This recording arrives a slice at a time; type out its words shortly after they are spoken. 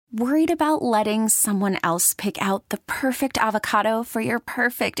Worried about letting someone else pick out the perfect avocado for your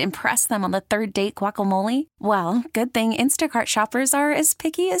perfect impress them on the third date guacamole? Well, good thing Instacart shoppers are as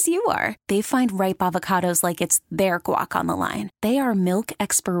picky as you are. They find ripe avocados like it's their guac on the line. They are milk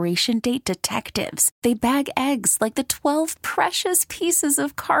expiration date detectives. They bag eggs like the 12 precious pieces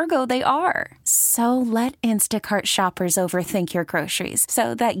of cargo they are. So let Instacart shoppers overthink your groceries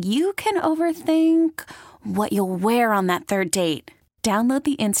so that you can overthink what you'll wear on that third date. Download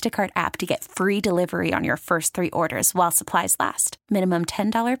the Instacart app to get free delivery on your first 3 orders while supplies last. Minimum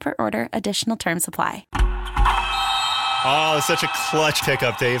 $10 per order. Additional terms apply. Oh, such a clutch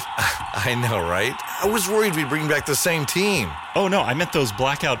pickup, Dave. I know, right? I was worried we'd bring back the same team. Oh, no, I meant those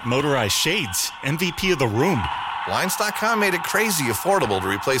blackout motorized shades. MVP of the room. Blinds.com made it crazy affordable to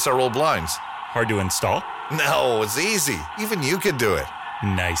replace our old blinds. Hard to install? No, it's easy. Even you could do it.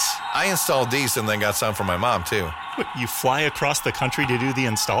 Nice. I installed these and then got some for my mom, too. What, you fly across the country to do the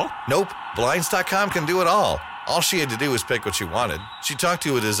install? Nope. Blinds.com can do it all. All she had to do was pick what she wanted. She talked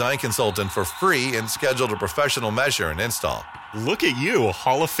to a design consultant for free and scheduled a professional measure and install. Look at you, a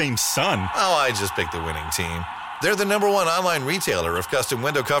Hall of Fame son. Oh, I just picked the winning team. They're the #1 online retailer of custom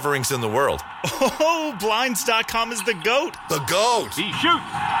window coverings in the world. Oh, Blinds.com is the GOAT. The GOAT! He shoots.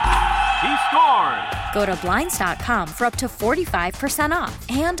 He scores. Go to Blinds.com for up to 45% off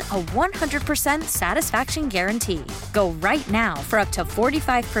and a 100% satisfaction guarantee. Go right now for up to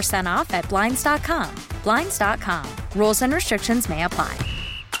 45% off at Blinds.com. Blinds.com. Rules and restrictions may apply.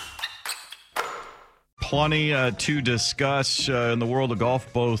 Plenty to discuss in the world of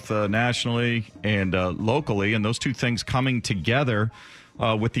golf, both nationally and locally, and those two things coming together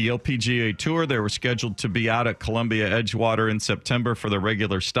with the LPGA Tour. They were scheduled to be out at Columbia Edgewater in September for the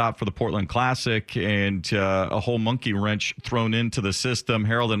regular stop for the Portland Classic, and a whole monkey wrench thrown into the system.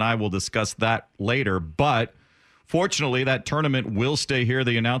 Harold and I will discuss that later, but fortunately, that tournament will stay here.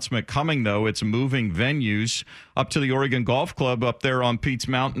 The announcement coming, though, it's moving venues up to the Oregon Golf Club up there on Pete's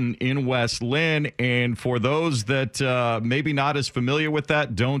Mountain in West Lynn. And for those that maybe not as familiar with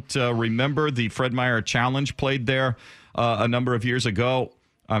that, don't remember, the Fred Meyer Challenge played there a number of years ago.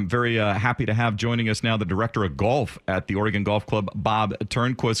 I'm very happy to have joining us now the director of golf at the Oregon Golf Club, Bob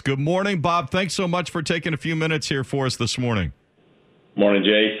Turnquist. Good morning, Bob. Thanks so much for taking a few minutes here for us this morning. Morning,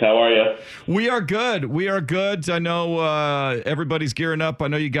 Jace. How are you? We are good. We are good. I know everybody's gearing up. I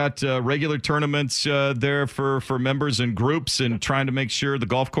know you got regular tournaments there for members and groups and trying to make sure the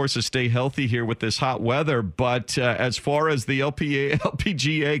golf courses stay healthy here with this hot weather. But as far as the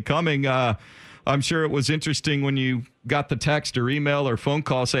LPGA coming, I'm sure it was interesting when you got the text or email or phone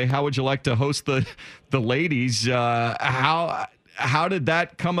call say, how would you like to host the ladies? How did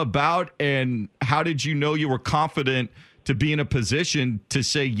that come about, and how did you know you were confident to be in a position to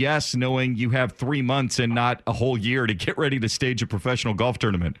say yes, knowing you have 3 months and not a whole year to get ready to stage a professional golf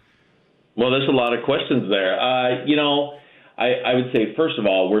tournament? Well, there's a lot of questions there. I would say, first of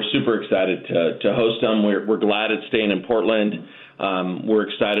all, we're super excited to host them. We're glad it's staying in Portland. We're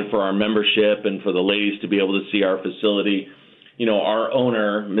excited for our membership and for the ladies to be able to see our facility. You know, our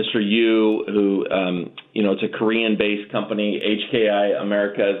owner, Mr. Yu, who, it's a Korean-based company, HKI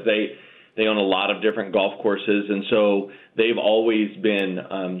Americas, they own a lot of different golf courses, and so they've always been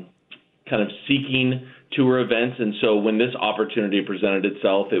kind of seeking tour events. And so when this opportunity presented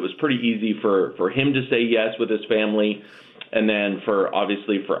itself, it was pretty easy for him to say yes with his family, and then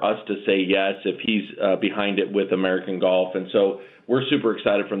obviously for us to say yes if he's behind it with American Golf. And so we're super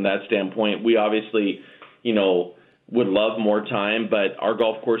excited from that standpoint. We obviously, would love more time, but our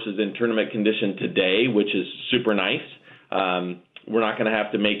golf course is in tournament condition today, which is super nice. We're not going to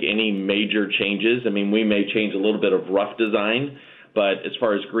have to make any major changes. I mean, we may change a little bit of rough design, but as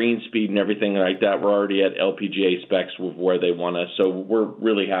far as green speed and everything like that, we're already at LPGA specs with where they want us. So we're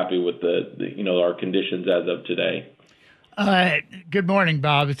really happy with our conditions as of today. Good morning,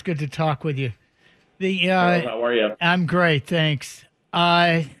 Bob. It's good to talk with you. How are you? I'm great, thanks.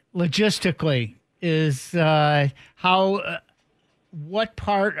 Logistically, what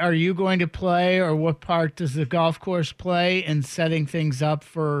part are you going to play, or what part does the golf course play in setting things up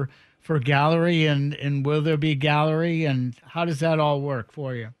for gallery, and will there be gallery, and how does that all work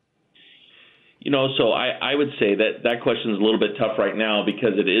for you? So I would say that question is a little bit tough right now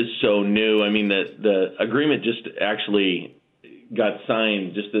because it is so new. I mean, the agreement just actually got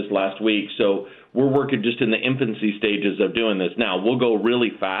signed just this last week, so we're working just in the infancy stages of doing this. Now, we'll go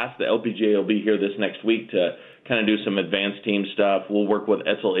really fast. The LPGA will be here this next week to kind of do some advanced team stuff. We'll work with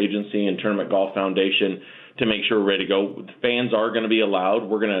Etzel Agency and Tournament Golf Foundation to make sure we're ready to go. Fans are going to be allowed.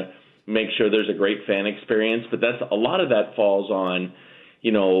 We're going to make sure there's a great fan experience, but a lot of that falls on,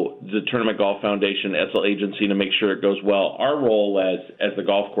 the Tournament Golf Foundation, SL Agency, to make sure it goes well. Our role as the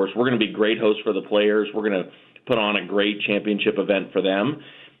golf course, we're going to be great hosts for the players. We're going to put on a great championship event for them,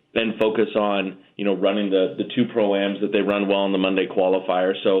 then focus on, running the two Pro-Ams that they run well in the Monday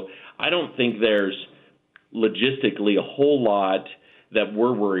qualifier. So I don't think there's logistically a whole lot that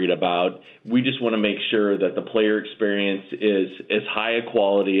we're worried about. We just want to make sure that the player experience is as high a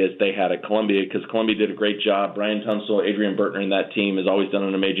quality as they had at Columbia, because Columbia did a great job. Brian Tunstall, Adrian Bertner, and that team has always done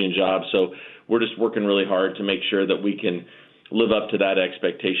an amazing job. So we're just working really hard to make sure that we can live up to that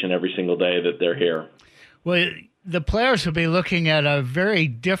expectation every single day that they're here. Well, the players will be looking at a very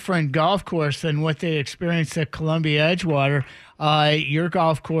different golf course than what they experienced at Columbia Edgewater. Your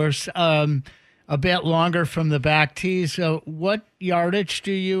golf course, a bit longer from the back tees. So what yardage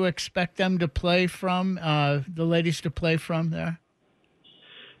do you expect them to play from, the ladies to play from there?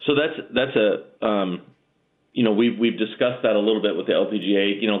 So that's we've discussed that a little bit with the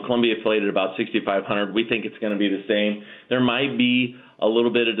LPGA. Columbia played at about 6,500. We think it's going to be the same. There might be a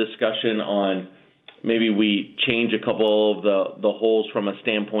little bit of discussion on maybe we change a couple of the holes from a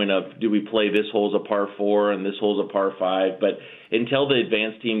standpoint of, do we play this hole's a par 4 and this hole's a par 5? But until the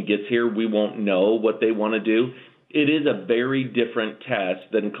advanced team gets here, we won't know what they want to do. It is a very different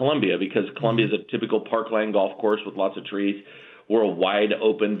test than Columbia, because Columbia is a typical parkland golf course with lots of trees. We're a wide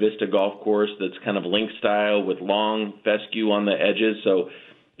open vista golf course that's kind of link style with long fescue on the edges. So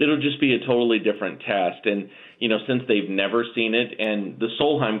it'll just be a totally different test. And, since they've never seen it, and the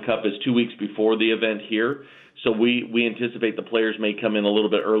Solheim Cup is 2 weeks before the event here, so we anticipate the players may come in a little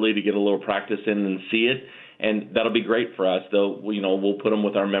bit early to get a little practice in and see it, and that'll be great for us. We'll put them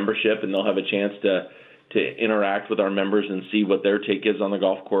with our membership, and they'll have a chance to interact with our members and see what their take is on the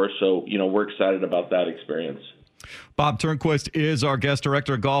golf course. So, we're excited about that experience. Bob Turnquist is our guest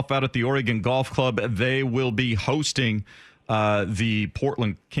director of golf out at the Oregon Golf Club. They will be hosting the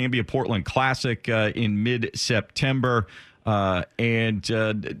Cambia Portland Classic in mid-September. And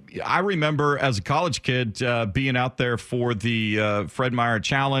I remember as a college kid being out there for the Fred Meyer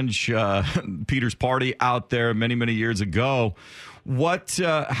Challenge, Peter's Party out there many, many years ago.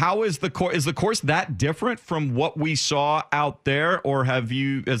 How is the course? Is the course that different from what we saw out there, or has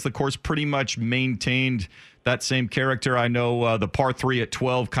the course pretty much maintained that same character? I know the par 3 at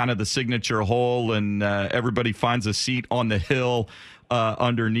 12, kind of the signature hole, and everybody finds a seat on the hill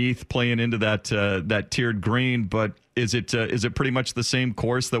underneath, playing into that tiered green. But is it pretty much the same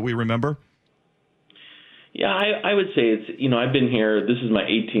course that we remember? Yeah, I would say it's. I've been here. This is my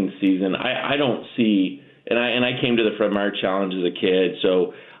 18th season. I don't see, and I came to the Fred Meyer Challenge as a kid,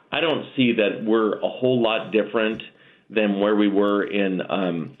 so I don't see that we're a whole lot different than where we were in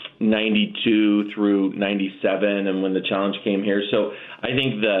 92 through 97 and when the challenge came here. So I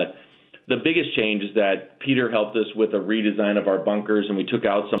think the biggest change is that Peter helped us with a redesign of our bunkers, and we took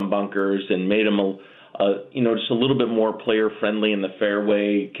out some bunkers and made them just a little bit more player friendly in the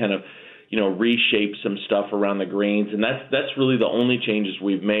fairway, kind of reshape some stuff around the greens. And that's really the only changes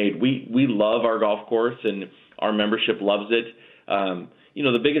we've made. We love our golf course, and our membership loves it.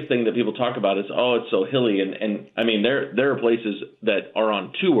 The biggest thing that people talk about is, it's so hilly. And I mean, there are places that are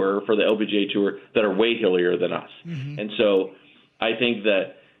on tour for the LPGA Tour that are way hillier than us. Mm-hmm. And so I think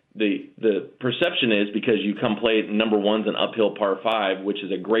that the perception is, because you come play number one's an uphill par 5, which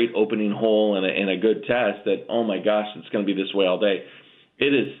is a great opening hole and a good test, that, oh my gosh, it's going to be this way all day.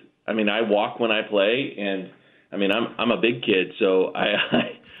 It is. I mean, I walk when I play, and I mean, I'm a big kid, so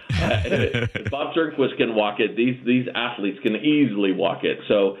if Bob Turnquist can walk it, these athletes can easily walk it.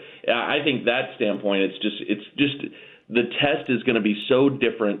 So I think that standpoint, it's just the test is going to be so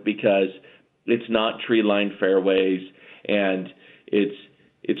different, because it's not tree-lined fairways, and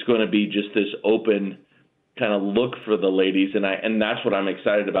it's going to be just this open kind of look for the ladies, and that's what I'm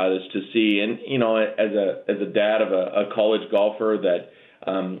excited about, is to see. And as a dad of a college golfer that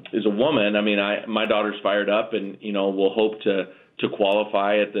is a woman, I mean, my daughter's fired up, and we'll hope to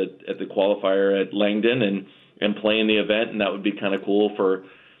qualify at the qualifier at Langdon and play in the event, and that would be kind of cool for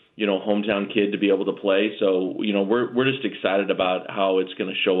hometown kid to be able to play. So we're just excited about how it's going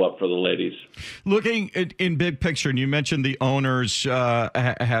to show up for the ladies. Looking in big picture, and you mentioned the owners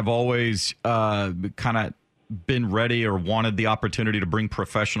have always kind of been ready or wanted the opportunity to bring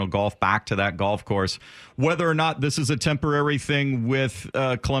professional golf back to that golf course. Whether or not this is a temporary thing with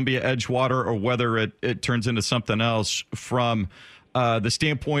Columbia Edgewater, or whether it turns into something else, from the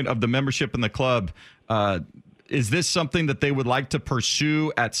standpoint of the membership in the club, is this something that they would like to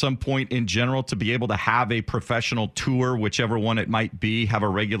pursue at some point in general, to be able to have a professional tour, whichever one it might be, have a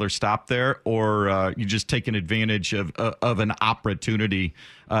regular stop there, or you just taking advantage of an opportunity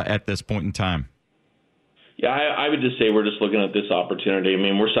at this point in time? Yeah, I would just say we're just looking at this opportunity. I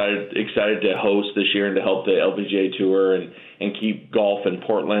mean, we're excited to host this year and to help the LPGA Tour and keep golf in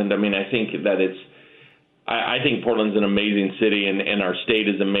Portland. I mean, I think that I think Portland's an amazing city and our state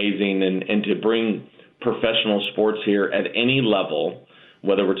is amazing. And to bring professional sports here at any level,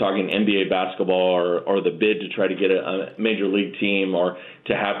 whether we're talking NBA basketball or the bid to try to get a major league team or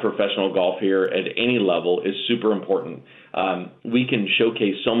to have professional golf here at any level is super important. We can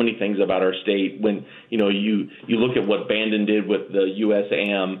showcase so many things about our state when, you look at what Bandon did with the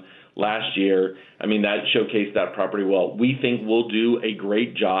USAM last year. I mean, that showcased that property well. We think we'll do a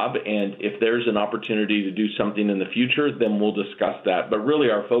great job, and if there's an opportunity to do something in the future, then we'll discuss that. But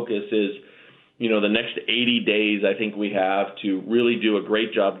really our focus is, the next 80 days I think we have to really do a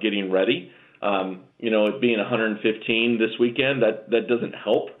great job getting ready. It being 115 this weekend, that doesn't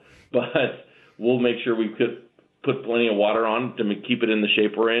help, but we'll make sure we could put plenty of water on to keep it in the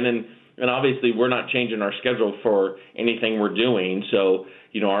shape we're in. And obviously we're not changing our schedule for anything we're doing. So,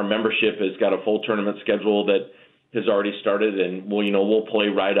 our membership has got a full tournament schedule that has already started, and we'll play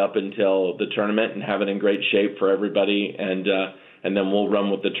right up until the tournament and have it in great shape for everybody. And then we'll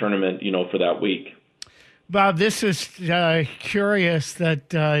run with the tournament, for that week. Bob, this is curious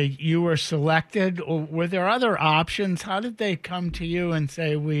that you were selected. Were there other options? How did they come to you and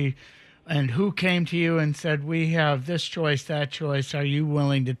say and who came to you and said, we have this choice, that choice? Are you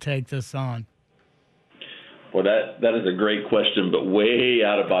willing to take this on? Well, that is a great question, but way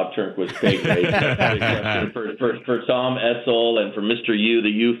out of Bob Turnquist's pay grade. for Tom Etzel and for Mr. Yu, the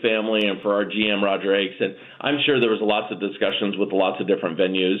Yu family, and for our GM, Roger Akes. And I'm sure there was lots of discussions with lots of different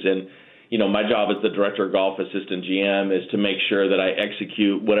venues. And, my job as the Director of Golf Assistant GM is to make sure that I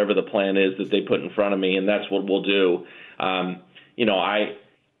execute whatever the plan is that they put in front of me, and that's what we'll do.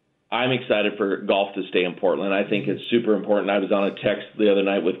 I'm excited for golf to stay in Portland. I think it's super important. I was on a text the other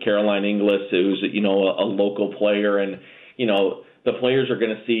night with Caroline Inglis, who's, a local player. And, the players are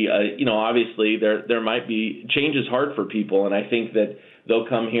going to see, obviously there might be change is hard for people. And I think that they'll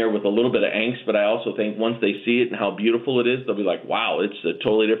come here with a little bit of angst. But I also think once they see it and how beautiful it is, they'll be like, wow, it's a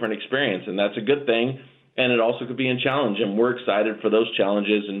totally different experience. And that's a good thing. And it also could be a challenge. And we're excited for those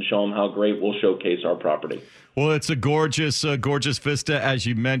challenges and show them how great we'll showcase our property. Well, it's a gorgeous vista, as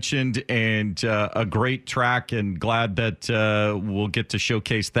you mentioned, and a great track, and glad that we'll get to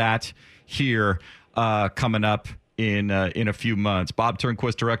showcase that here coming up in a few months. Bob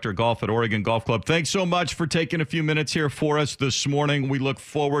Turnquist, Director of Golf at Oregon Golf Club. Thanks so much for taking a few minutes here for us this morning. We look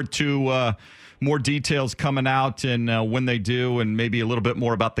forward to more details coming out and when they do, and maybe a little bit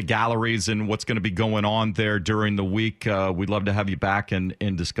more about the galleries and what's going to be going on there during the week. We'd love to have you back and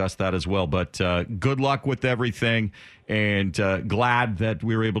discuss that as well. But good luck with everything, and glad that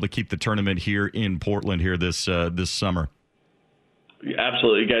we were able to keep the tournament here in Portland here this summer.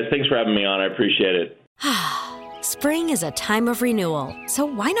 Absolutely, guys. Thanks for having me on. I appreciate it. Spring is a time of renewal, so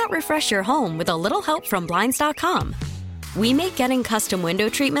why not refresh your home with a little help from Blinds.com? We make getting custom window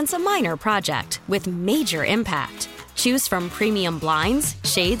treatments a minor project with major impact. Choose from premium blinds,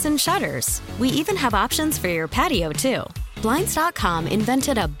 shades, and shutters. We even have options for your patio, too. Blinds.com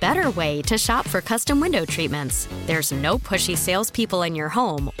invented a better way to shop for custom window treatments. There's no pushy salespeople in your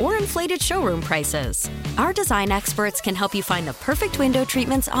home or inflated showroom prices. Our design experts can help you find the perfect window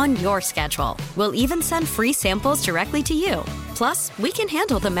treatments on your schedule. We'll even send free samples directly to you. Plus, we can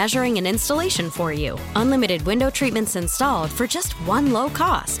handle the measuring and installation for you. Unlimited window treatments installed for just one low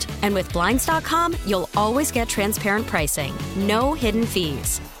cost. And with Blinds.com, you'll always get transparent pricing. No hidden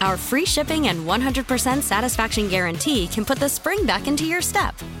fees. Our free shipping and 100% satisfaction guarantee can put the spring back into your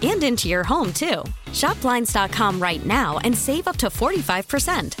step and into your home, too. Shop Blinds.com right now and save up to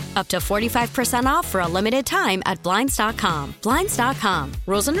 45%. Up to 45% off for a limited time at Blinds.com. Blinds.com.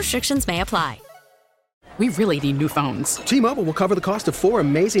 Rules and restrictions may apply. We really need new phones. T-Mobile will cover the cost of 4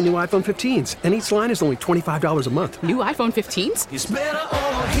 amazing new iPhone 15s, and each line is only $25 a month. New iPhone 15s? It's better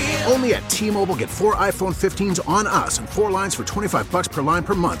over here. Only at T-Mobile, get 4 iPhone 15s on us and 4 lines for $25 per line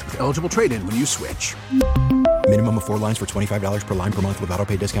per month with eligible trade-in when you switch. Minimum of 4 lines for $25 per line per month with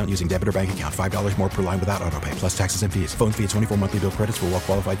autopay discount using debit or bank account. $5 more per line without autopay, plus taxes and fees. Phone fee at 24 monthly bill credits for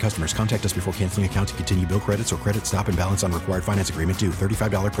well-qualified customers. Contact us before canceling account to continue bill credits or credit stop and balance on required finance agreement due.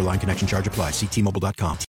 $35 per line connection charge applies. See T-Mobile.com.